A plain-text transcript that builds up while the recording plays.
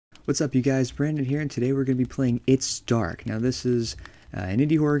What's up, you guys? Brandon here, and today we're going to be playing It's Dark. Now, this is an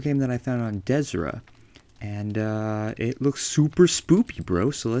indie horror game that I found on Desra, and it looks super spoopy,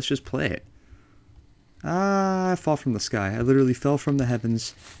 bro, so let's just play it. I fall from the sky. I literally fell from the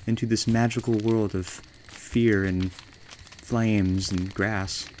heavens into this magical world of fear and flames and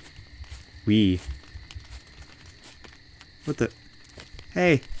grass. What the?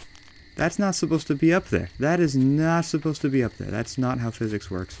 Hey! That's not supposed to be up there. That is not supposed to be up there. That's not how physics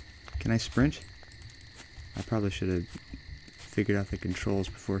works. Can I sprint? I probably should have figured out the controls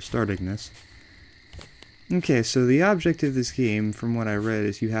before starting this. Okay, so the object of this game, from what I read,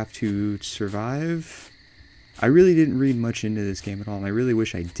 is you have to survive. I really didn't read much into this game at all, and I really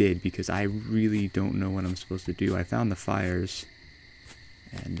wish I did, because I really don't know what I'm supposed to do. I found the fires.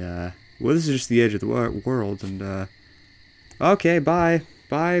 And, well, this is just the edge of the world, and, okay, bye.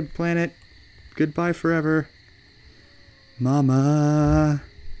 Bye, planet. Goodbye forever. Mama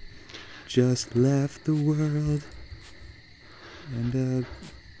just left the world. And,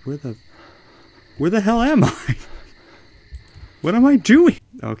 where the hell am I? What am I doing?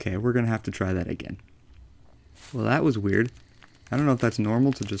 Okay, we're gonna have to try that again. Well, that was weird. I don't know if that's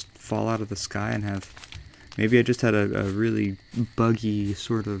normal to just fall out of the sky and have... Maybe I just had a really buggy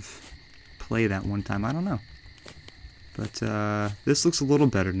sort of play that one time. I don't know. But, this looks a little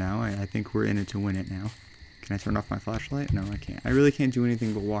better now. I think we're in it to win it now. Can I turn off my flashlight? No, I can't. I really can't do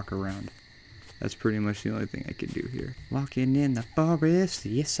anything but walk around. That's pretty much the only thing I can do here. Walking in the forest,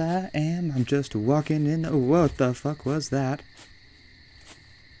 yes I am. I'm just walking in the... What the fuck was that?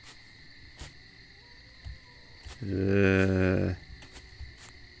 I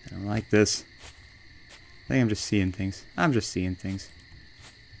don't like this. I think I'm just seeing things. I'm just seeing things.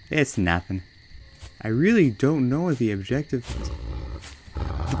 It's nothing. I really don't know what the objective is.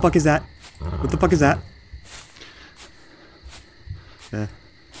 What the fuck is that? What the fuck is that? What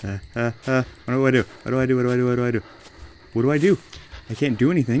do I do? What do I do? What do I do? What do I do? What do I do? I can't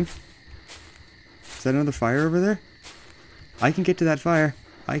do anything. Is that another fire over there? I can get to that fire.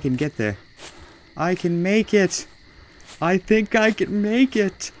 I can get there. I can make it. I think I can make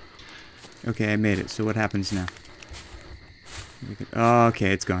it. Okay, I made it. So what happens now? Oh,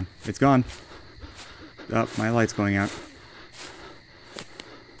 okay, it's gone. It's gone. Oh, my light's going out.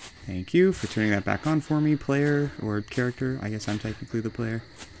 Thank you for turning that back on for me, player, or character. I guess I'm technically the player.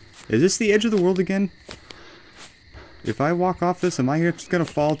 Is this the edge of the world again? If I walk off this, am I just gonna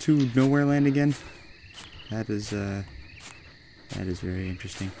fall to nowhere land again? That is very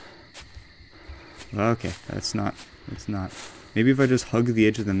interesting. Okay, that's not. Maybe if I just hug the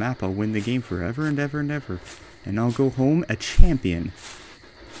edge of the map, I'll win the game forever and ever and ever. And I'll go home a champion.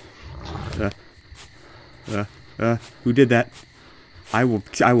 Who did that? I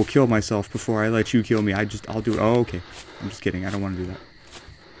will kill myself before I let you kill me. I'll do it. Oh, okay. I'm just kidding. I don't want to do that.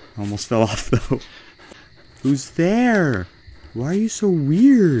 I almost fell off, though. Who's there? Why are you so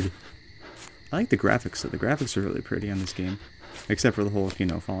weird? I like the graphics, though. The graphics are really pretty on this game. Except for the whole, you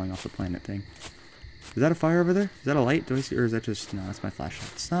know, falling off the planet thing. Is that a fire over there? Is that a light? Do I see? Or is that just... No, that's my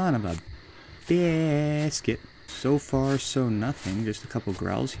flashlight. Son of a biscuit. So far, so nothing. Just a couple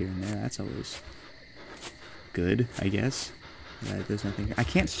growls here and there. That's always... good, I guess. There's nothing. I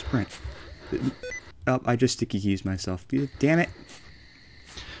can't sprint. Oh, I just sticky keys myself. Damn it.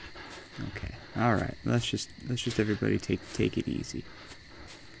 Okay. All right. Let's just everybody take it easy.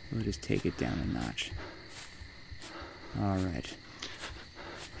 We'll just take it down a notch. All right.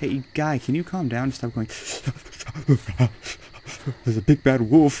 Hey, guy, can you calm down and stop going? There's a big bad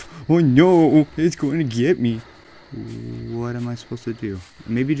wolf. Oh no, it's going to get me. What am I supposed to do?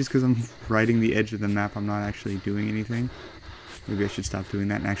 Maybe just because I'm riding the edge of the map, I'm not actually doing anything. Maybe I should stop doing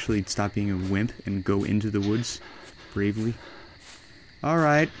that and actually stop being a wimp and go into the woods bravely.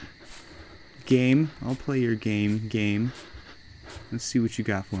 Alright. Game. I'll play your game. Let's see what you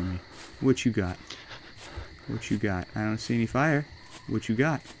got for me. What you got? What you got? I don't see any fire. What you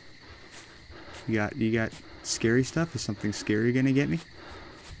got? You got scary stuff? Is something scary gonna get me?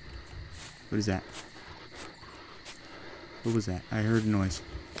 What is that? What was that? I heard a noise.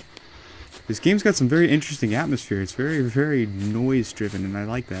 This game's got some very interesting atmosphere. It's very, very noise-driven, and I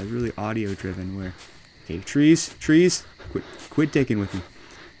like that. It's really audio-driven, where... Okay, trees! Quit dicking with me.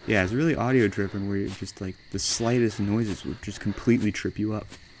 Yeah, it's really audio-driven, where you're just, like, the slightest noises would just completely trip you up.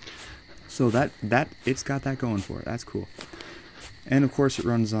 So it's got that going for it. That's cool. And, of course, it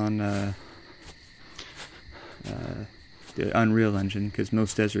runs on, the Unreal Engine, because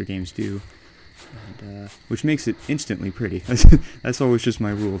most Desert games do. And, which makes it instantly pretty. That's always just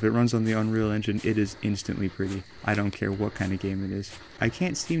my rule. If it runs on the Unreal Engine, it is instantly pretty. I don't care what kind of game it is. I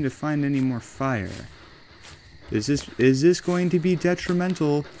can't seem to find any more fire. Is this going to be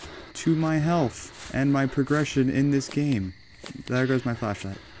detrimental to my health and my progression in this game. There goes my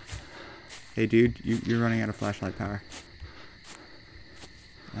flashlight. Hey dude, you're running out of flashlight power.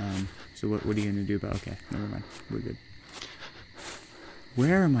 So what are you gonna do about? Okay, never mind. We're good.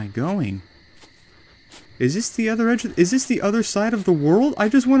 Where am I going? Is this the other edge? Is this the other side of the world? I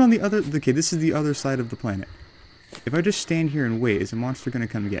just went on the other. Okay, this is the other side of the planet. If I just stand here and wait, is a monster gonna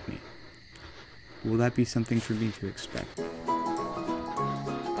come get me? Will that be something for me to expect?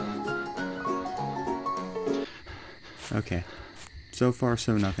 Okay. So far,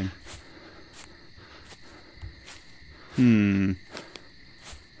 so nothing.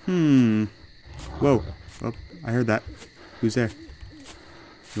 Whoa. Oh, I heard that. Who's there?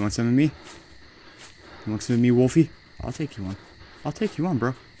 You want some of me? You want some of me, Wolfie? I'll take you on. I'll take you on,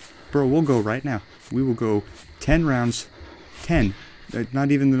 bro. Bro, we'll go right now. We will go 10 rounds. 10.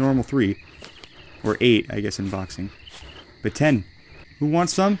 Not even the normal 3. Or 8, I guess, in boxing. But 10. Who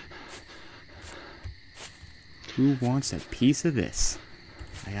wants some? Who wants a piece of this?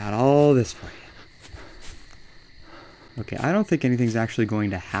 I got all this for you. Okay, I don't think anything's actually going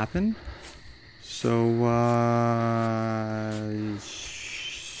to happen. So,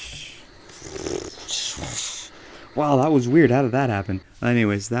 wow, that was weird. How did that happen?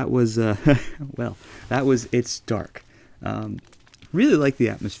 Anyways, that was, well, that was It's Dark. Really like the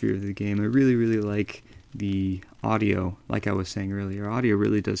atmosphere of the game. I really, really like the audio. Like I was saying earlier, audio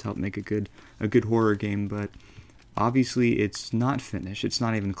really does help make a good horror game, but obviously it's not finished. It's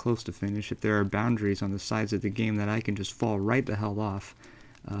not even close to finished. If there are boundaries on the sides of the game that I can just fall right the hell off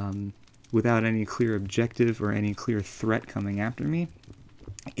without any clear objective or any clear threat coming after me,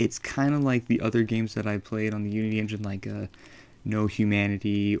 it's kind of like the other games that I played on the Unity engine, like No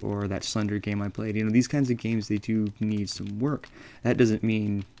Humanity or that Slender game I played. You know, these kinds of games, they do need some work. That doesn't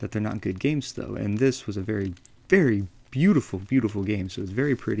mean that they're not good games, though. And this was a very, very beautiful, beautiful game. So it's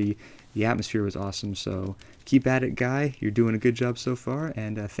very pretty. The atmosphere was awesome. So keep at it, Guy. You're doing a good job so far.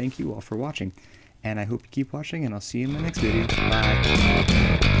 And thank you all for watching. And I hope you keep watching, and I'll see you in the next video. Bye.